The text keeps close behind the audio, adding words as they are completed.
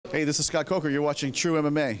Hey, this is Scott Coker. You're watching Tru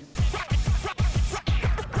MMA.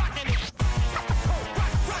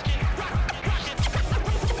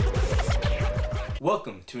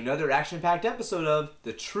 Welcome to another action-packed episode of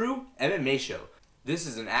the Tru MMA Show. This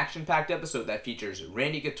is an action-packed episode that features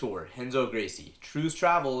Randy Couture, Renzo Gracie, Tru's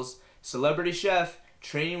Travels, Celebrity Chef,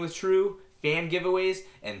 Training with Tru, fan giveaways,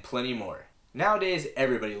 and plenty more. Nowadays,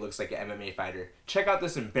 everybody looks like an MMA fighter. Check out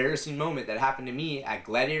this embarrassing moment that happened to me at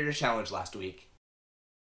Gladiator Challenge last week.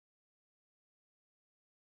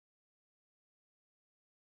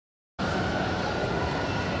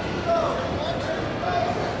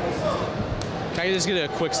 Can I just get a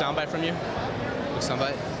quick soundbite from you? Quick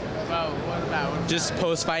soundbite? Wow, what about? Just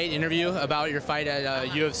post-fight interview about your fight at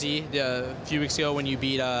UFC a few weeks ago when you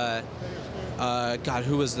beat, God,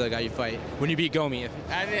 who was the guy you fight? When you beat Gomi.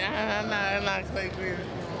 I'm not Clay Guida.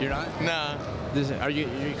 You're not? No. Are you,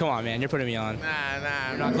 come on, man, you're putting me on. Nah.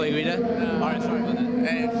 You're not Clay Guida? No. All right, sorry about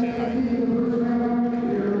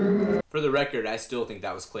that. For the record, I still think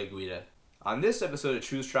that was Clay Guida. On this episode of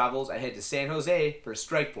Tru's Travels, I head to San Jose for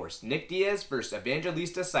StrikeForce, Nick Diaz versus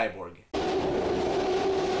Evangelista Cyborg.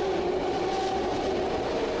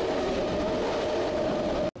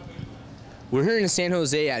 We're here in San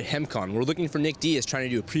Jose at HempCon. We're looking for Nick Diaz trying to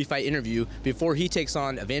do a pre-fight interview before he takes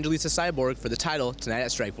on Evangelista Cyborg for the title tonight at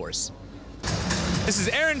StrikeForce. This is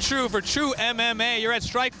Aaron Tru for Tru MMA. You're at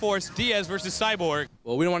StrikeForce, Diaz versus Cyborg.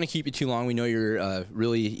 Well, we don't want to keep you too long. We know you're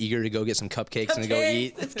really eager to go get some cupcakes and to go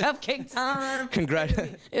eat. It's cupcake time. Congrats.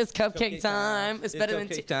 It's cupcake time. It's better than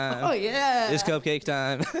cupcake time. Oh, yeah. It's cupcake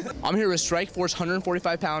time. I'm here with StrikeForce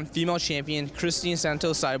 145-pound female champion, Christine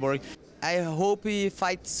Santos Cyborg. I hope he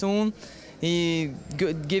fights soon. He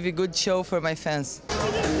give a good show for my fans.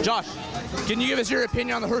 Josh, can you give us your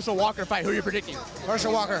opinion on the Herschel Walker fight? Who are you predicting?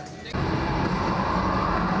 Herschel Walker.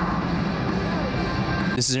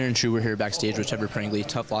 This is Aaron Tru. We're here backstage with Trevor Prangley.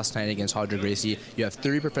 Tough loss tonight against Renzo Gracie. You have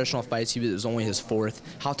 30 professional fights. It was only his 4th.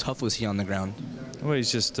 How tough was he on the ground? Well,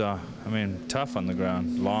 he's just, tough on the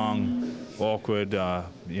ground. Long, awkward,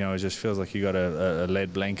 it just feels like you got a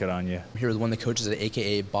lead blanket on you. I'm here with one of the coaches at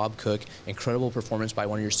AKA Bob Cook. Incredible performance by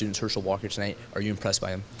one of your students, Herschel Walker, tonight. Are you impressed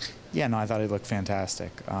by him? Yeah, no, I thought he looked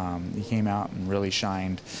fantastic. He came out and really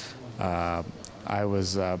shined.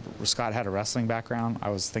 Scott had a wrestling background. I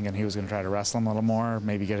was thinking he was going to try to wrestle him a little more,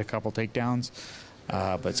 maybe get a couple takedowns.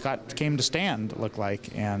 But Scott came to stand, it looked like,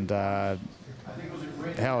 and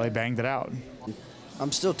hell, they banged it out.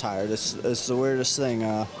 I'm still tired. It's the weirdest thing.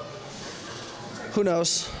 Who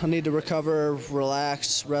knows? I need to recover,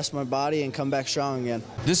 relax, rest my body, and come back strong again.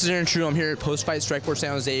 This is Aaron Tru. I'm here at post-fight StrikeForce San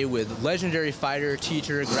Jose with legendary fighter,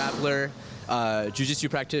 teacher, grappler, jiu-jitsu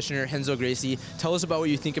practitioner, Renzo Gracie. Tell us about what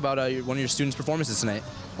you think about one of your students' performances tonight.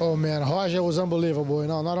 Oh man, Roger was unbelievable.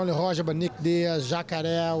 Not only Roger, but Nick Diaz,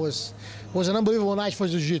 Jacare was an unbelievable night for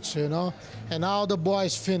jiu-jitsu. And now the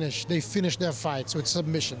boys finished. They finished their fights with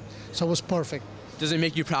submission, so it was perfect. Does it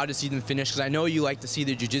make you proud to see them finish? Because I know you like to see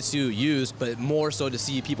the jiu-jitsu used, but more so to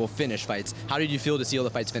see people finish fights. How did you feel to see all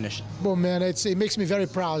the fights finish? Well, man, it makes me very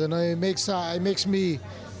proud, and it makes me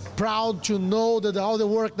proud to know that all the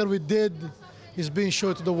work that we did is being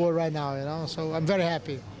shown to the world right now. So I'm very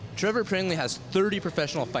happy. Trevor Prangley has 30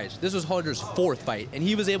 professional fights. This was Roger's 4th fight, and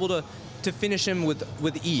he was able to finish him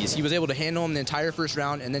with ease. He was able to handle him the entire first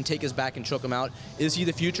round and then take his back and choke him out. Is he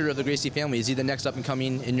the future of the Gracie family? Is he the next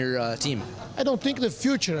up-and-coming in your team? I don't think the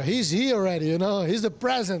future. He's here already, He's the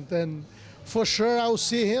present, and for sure I will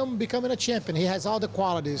see him becoming a champion. He has all the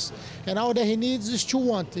qualities, and all that he needs is to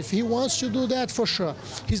want. If he wants to do that, for sure.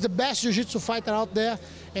 He's the best jiu-jitsu fighter out there,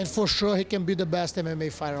 and for sure he can be the best MMA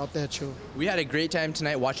fighter out there too. We had a great time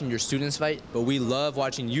tonight watching your students fight, but we love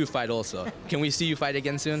watching you fight also. Can we see you fight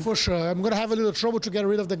again soon? For sure. I'm going to have a little trouble to get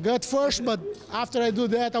rid of the gut first, but after I do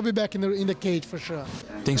that, I'll be back in the cage for sure.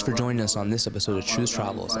 Thanks for joining us on this episode of Tru's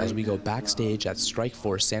Travels as we go backstage at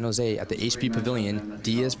StrikeForce San Jose at the HP Pavilion,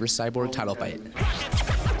 Diaz vs. Cyborg title fight.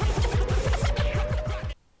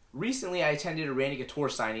 Recently, I attended a Randy Couture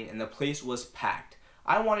signing and the place was packed.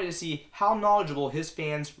 I wanted to see how knowledgeable his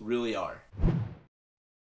fans really are.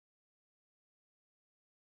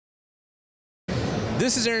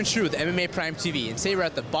 This is Aaron Tru with MMA Prime TV, and today we're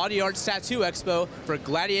at the Body Arts Tattoo Expo for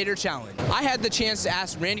Gladiator Challenge. I had the chance to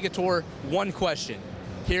ask Randy Couture one question.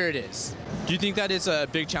 Here it is. Do you think that it's a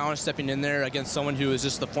big challenge stepping in there against someone who is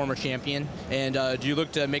just the former champion? And do you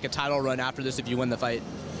look to make a title run after this if you win the fight?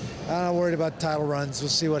 I'm not worried about title runs. We'll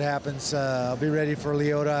see what happens. I'll be ready for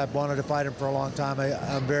Lyoto. I've wanted to fight him for a long time.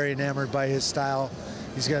 I'm very enamored by his style.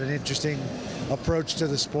 He's got an interesting approach to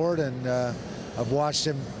the sport, and I've watched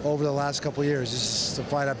him over the last couple of years. This is a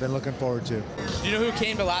fight I've been looking forward to. Do you know who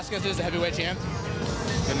Cain Velasquez is, the heavyweight champ?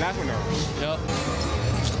 The last one, no. No.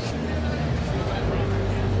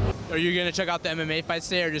 Are you gonna check out the MMA fights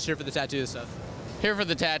today, or just here for the tattoo stuff? Here for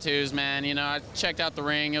the tattoos, man. You know, I checked out the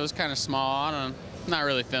ring. It was kind of small. I'm not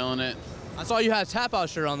really feeling it. I saw you had a Tap Out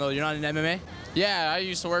shirt on though. You're not in MMA? Yeah, I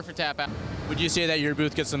used to work for Tap Out. Would you say that your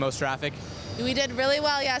booth gets the most traffic? We did really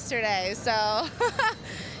well yesterday, so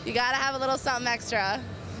you gotta have a little something extra.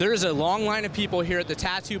 There is a long line of people here at the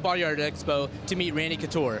Tattoo Body Art Expo to meet Randy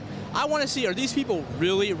Couture. I want to see, are these people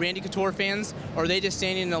really Randy Couture fans, or are they just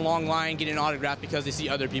standing in a long line getting an autograph because they see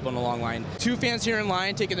other people in the long line? 2 fans here in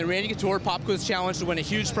line taking the Randy Couture Pop Quiz Challenge to win a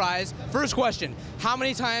huge prize. First question, how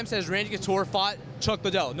many times has Randy Couture fought Chuck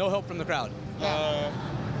Liddell? No help from the crowd.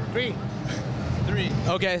 3. 3.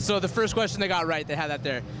 Okay, so the first question they got right, they had that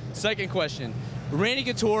there. Second question, Randy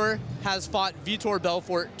Couture has fought Vitor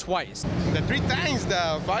Belfort twice. The 3 times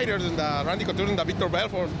the fighters and the Randy Couture and the Vitor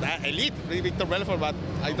Belfort, the elite Vitor Belfort, but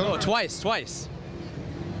I don't. Oh, twice.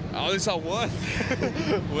 Oh, this is one.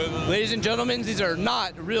 Ladies and gentlemen, these are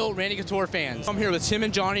not real Randy Couture fans. I'm here with Tim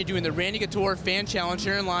and Johnny doing the Randy Couture fan challenge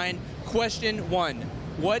here in line. Question 1,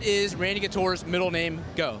 what is Randy Couture's middle name?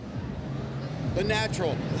 Go. The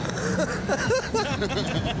Natural.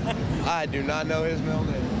 I do not know his middle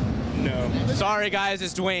name. No. Sorry guys,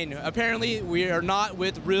 it's Dwayne. Apparently we are not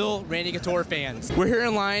with real Randy Couture fans. We're here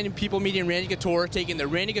in line, people meeting Randy Couture, taking the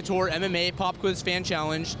Randy Couture MMA Pop Quiz Fan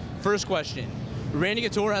Challenge. First question, Randy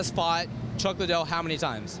Couture has fought Chuck Liddell how many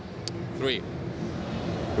times? 3.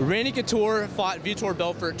 Randy Couture fought Vitor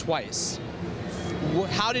Belfort twice.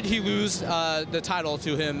 How did he lose the title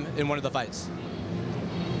to him in one of the fights?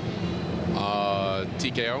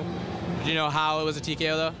 TKO. Do you know how it was a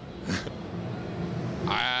TKO though?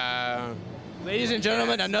 Ladies and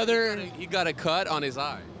gentlemen, another... He got a cut on his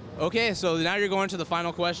eye. Okay, so now you're going to the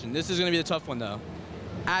final question. This is going to be the tough one though.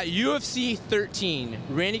 At UFC 13,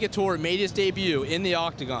 Randy Couture made his debut in the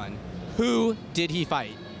octagon. Who did he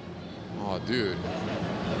fight? Oh, dude.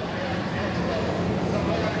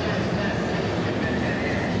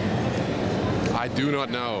 I do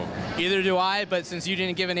not know. Either do I, but since you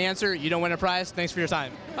didn't give an answer, you don't win a prize. Thanks for your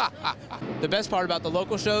time. The best part about the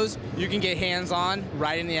local shows, you can get hands-on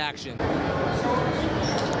right in the action.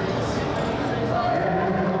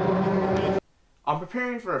 I'm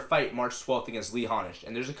preparing for a fight March 12th against Lee Honish,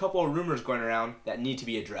 and there's a couple of rumors going around that need to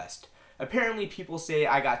be addressed. Apparently people say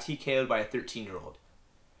I got TKO'd by a 13-year-old.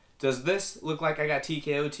 Does this look like I got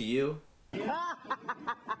TKO'd to you? No.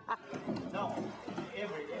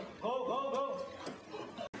 Go, go, go.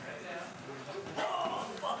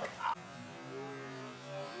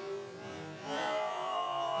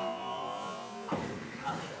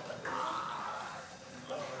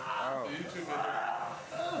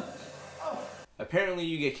 Apparently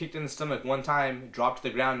you get kicked in the stomach one time, drop to the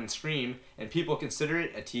ground and scream, and people consider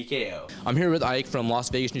it a TKO. I'm here with Ike from Las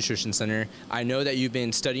Vegas Nutrition Center. I know that you've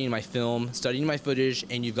been studying my film, studying my footage,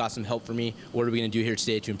 and you've got some help for me. What are we going to do here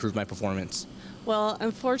today to improve my performance? Well,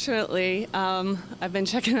 unfortunately, I've been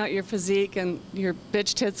checking out your physique, and your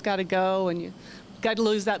bitch tits got to go, and you got to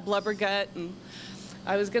lose that blubber gut. And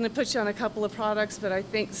I was going to put you on a couple of products, but I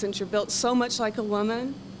think since you're built so much like a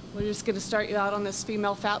woman, we're just going to start you out on this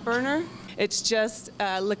female fat burner. It's just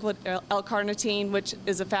liquid L-carnitine, which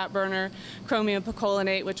is a fat burner, chromium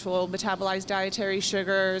picolinate, which will metabolize dietary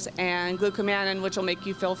sugars, and glucomannan, which will make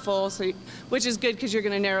you feel full, which is good because you're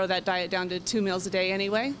going to narrow that diet down to 2 meals a day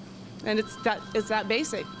anyway. And it's that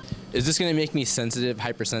basic. Is this going to make me sensitive,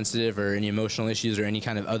 hypersensitive, or any emotional issues or any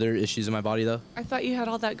kind of other issues in my body, though? I thought you had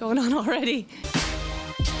all that going on already.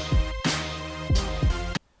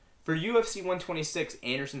 For UFC 126,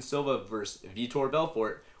 Anderson Silva versus Vitor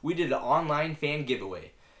Belfort, we did an online fan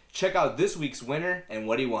giveaway. Check out this week's winner and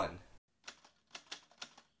what he won.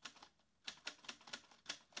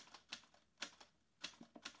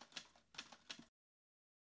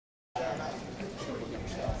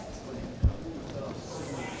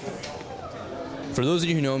 For those of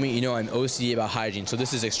you who know me, you know I'm OCD about hygiene, so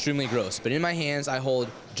this is extremely gross. But in my hands, I hold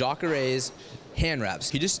Jacare's hand wraps.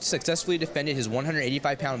 He just successfully defended his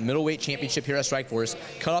 185-pound middleweight championship here at StrikeForce.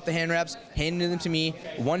 Cut off the hand wraps, handed them to me.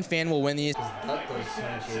 One fan will win these.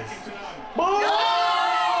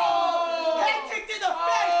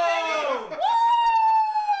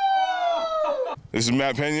 This is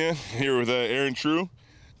Matt Pena here with Aaron Tru.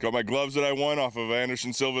 Got my gloves that I won off of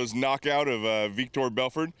Anderson Silva's knockout of Vitor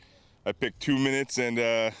Belfort. I picked 2 minutes and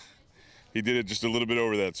he did it just a little bit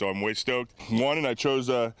over that, so I'm way stoked. Won, and I chose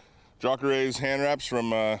Jacare's hand wraps from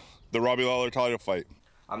the Robbie Lawler title fight.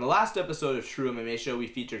 On the last episode of Tru MMA Show, we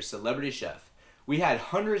featured Celebrity Chef. We had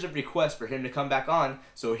hundreds of requests for him to come back on,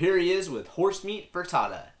 so here he is with horse meat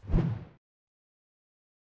frittata.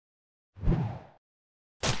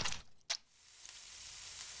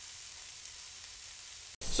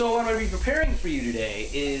 So what I'm going to be preparing for you today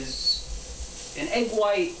is an egg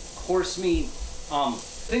white horse meat omelet.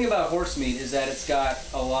 The thing about horse meat is that it's got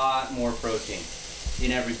a lot more protein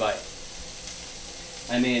in every bite.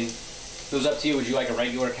 I mean, it was up to you. Would you like a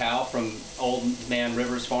regular cow from Old Man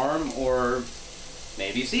Rivers Farm, or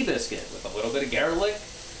maybe Seabiscuit with a little bit of garlic?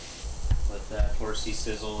 Let that horsey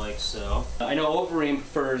sizzle like so. I know Overeem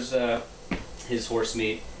prefers his horse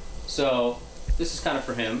meat, so this is kind of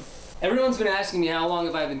for him. Everyone's been asking me how long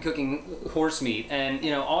have I been cooking horse meat, and you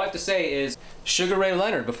know, all I have to say is Sugar Ray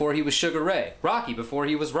Leonard before he was Sugar Ray, Rocky before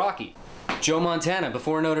he was Rocky, Joe Montana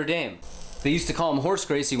before Notre Dame. They used to call him Horse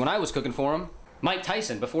Gracie when I was cooking for him. Mike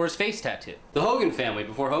Tyson before his face tattoo. The Hogan family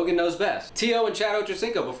before Hogan Knows Best. T.O. and Chad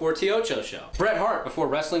Ochocinco before T.O.Cho Show. Bret Hart before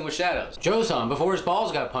Wrestling with Shadows. Joe Son before his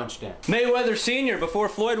balls got punched in. Mayweather Sr. before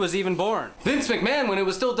Floyd was even born. Vince McMahon when it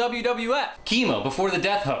was still WWF. Chemo before the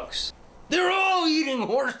death hoax. They're all eating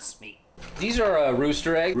horse meat. These are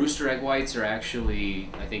rooster egg. Rooster egg whites are actually,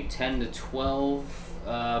 I think, 10 to 12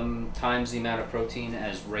 times the amount of protein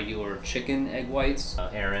as regular chicken egg whites.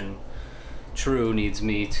 Aaron Tru needs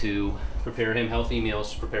me to prepare him healthy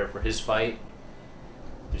meals to prepare for his fight.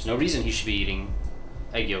 There's no reason he should be eating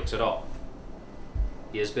egg yolks at all.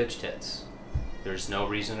 He has bitch tits. There's no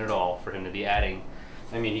reason at all for him to be adding.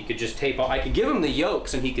 I mean, he could just tape on. I could give him the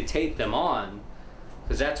yolks and he could tape them on,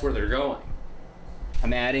 because that's where they're going.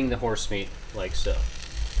 I'm adding the horse meat like so.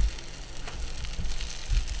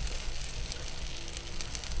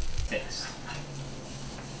 Taste.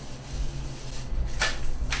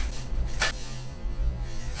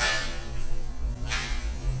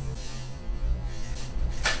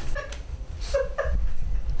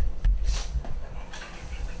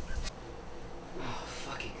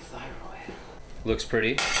 Looks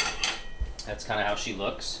pretty. That's kind of how she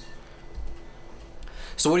looks.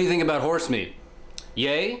 So what do you think about horse meat?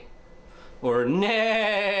 Yay or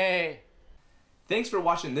nay? Thanks for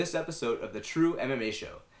watching this episode of the Tru MMA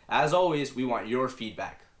Show. As always, we want your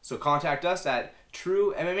feedback. So contact us at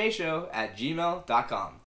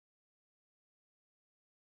trummashow@gmail.com.